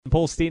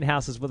Paul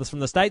Stenhouse is with us from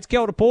the States. Kia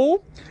ora,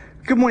 Paul.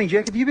 Good morning,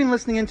 Jack. Have you been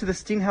listening into the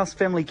Stenhouse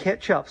family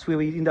catch-ups where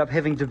we end up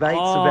having debates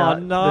Oh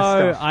about no,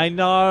 this stuff? I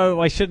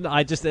know. I shouldn't.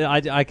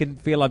 I can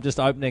feel I'm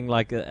just opening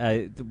like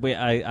a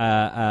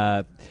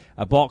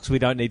box we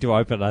don't need to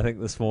open. I think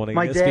this morning,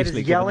 My dad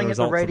especially is yelling given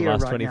the at the results of the radio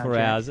last right 24 now,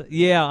 Jack. hours.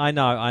 Yeah, I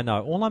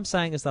know. All I'm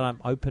saying is that I'm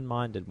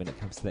open-minded when it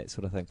comes to that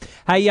sort of thing.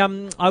 Hey,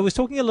 I was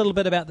talking a little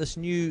bit about this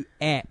new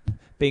app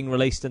being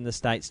released in the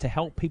States to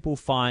help people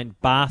find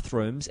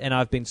bathrooms, and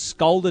I've been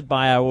scolded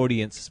by our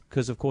audience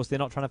because, of course, they're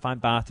not trying to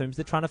find bathrooms,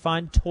 they're trying to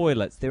find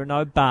toilets. There are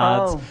no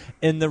baths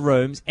in the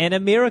rooms, and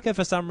America,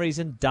 for some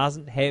reason,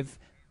 doesn't have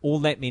all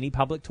that many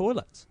public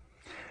toilets.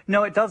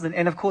 No, it doesn't.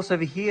 And, of course,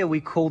 over here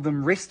we call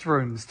them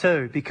restrooms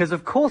too, because,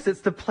 of course,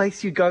 it's the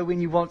place you go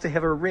when you want to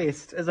have a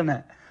rest, isn't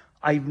it?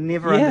 I've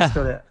never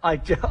understood it. I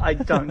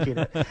don't get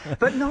it.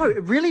 But no,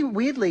 really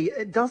weirdly,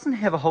 it doesn't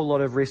have a whole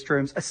lot of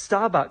restrooms. A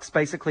Starbucks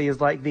basically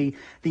is like the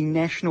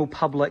national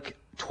public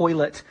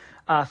toilet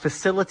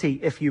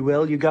facility, if you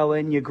will. You go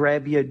in, you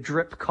grab your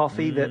drip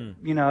coffee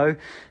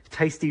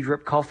tasty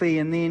drip coffee,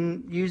 and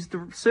then use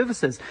the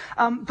services.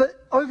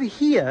 But over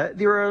here,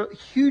 there are a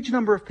huge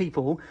number of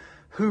people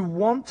who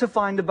want to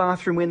find a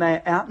bathroom when they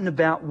are out and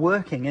about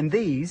working. And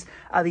these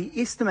are the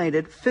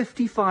estimated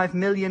 55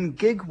 million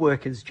gig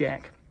workers,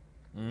 Jack.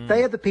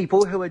 They are the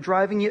people who are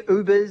driving your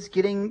Ubers,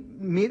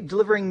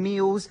 delivering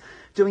meals,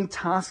 doing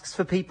tasks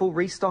for people,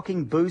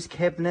 restocking booze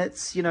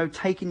cabinets,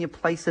 taking your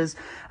places.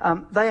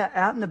 They are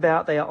out and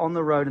about, they are on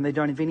the road, and they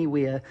don't have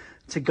anywhere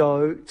to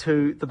go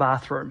to the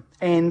bathroom.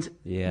 And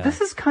this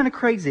is kind of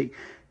crazy.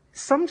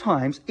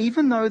 Sometimes,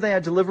 even though they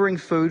are delivering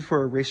food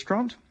for a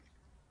restaurant,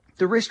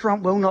 the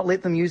restaurant will not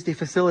let them use their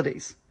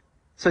facilities.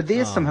 So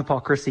there's some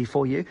hypocrisy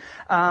for you.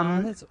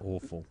 That's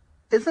awful.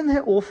 Isn't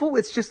that awful?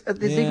 It's just,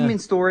 there's even been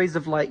stories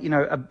of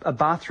a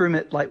bathroom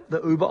at like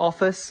the Uber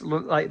office,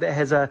 that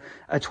has a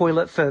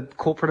toilet for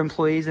corporate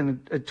employees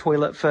and a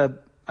toilet for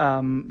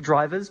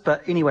drivers.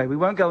 But anyway, we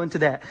won't go into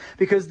that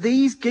because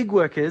these gig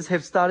workers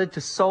have started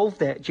to solve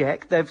that,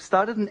 Jack. They've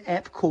started an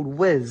app called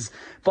Whiz,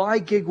 by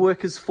gig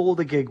workers for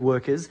the gig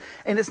workers.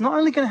 And it's not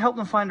only going to help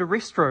them find a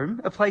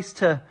restroom, a place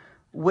to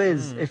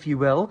whiz, if you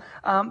will,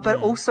 but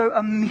also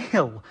a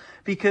meal,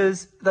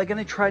 because they're going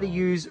to try to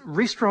use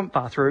restaurant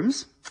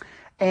bathrooms.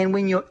 And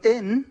when you're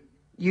in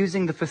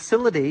using the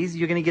facilities,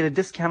 you're going to get a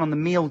discount on the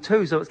meal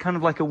too. So it's kind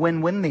of like a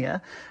win-win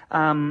there.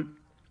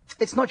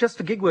 It's not just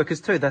for gig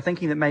workers too. They're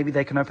thinking that maybe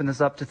they can open this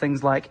up to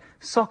things like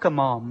soccer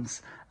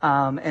moms,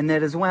 and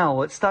that as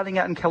well. It's starting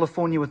out in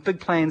California with big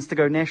plans to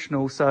go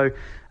national. So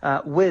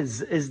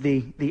Whiz is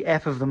the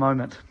app of the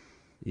moment.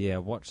 Yeah,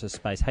 watch this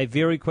space. Hey,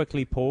 very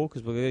quickly, Paul,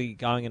 because we're going to be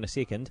going in a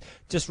second,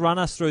 just run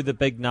us through the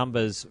big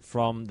numbers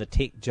from the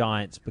tech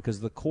giants, because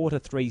the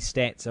Q3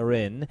 stats are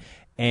in,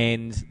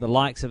 and the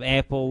likes of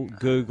Apple,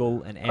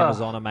 Google, and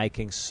Amazon are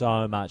making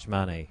so much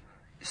money.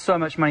 So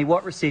much money.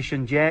 What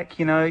recession, Jack?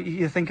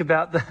 You think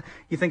about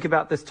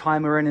this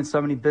time we're in and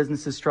so many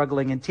businesses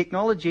struggling. In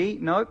technology,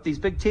 nope, these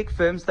big tech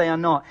firms, they are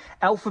not.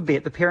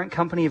 Alphabet, the parent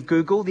company of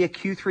Google, their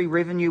Q3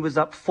 revenue was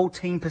up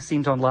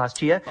 14% on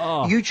last year.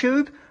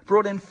 YouTube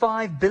brought in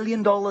 $5 billion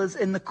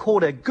in the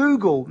quarter.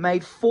 Google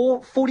made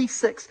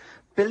 $46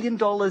 billion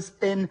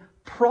in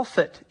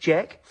profit,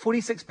 Jack.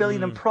 $46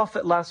 billion in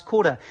profit last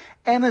quarter.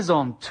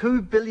 Amazon,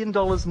 $2 billion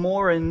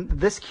more in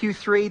this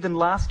Q3 than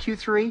last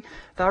Q3.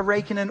 They're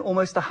raking in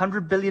almost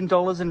 $100 billion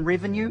in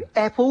revenue.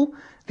 Apple,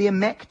 their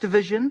Mac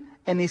division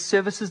and their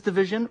services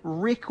division,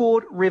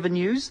 record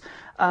revenues.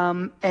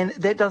 And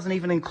that doesn't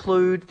even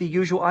include the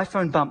usual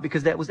iPhone bump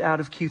because that was out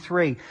of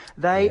Q3.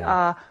 They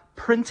are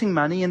printing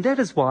money, and that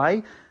is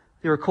why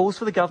there are calls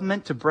for the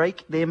government to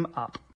break them up.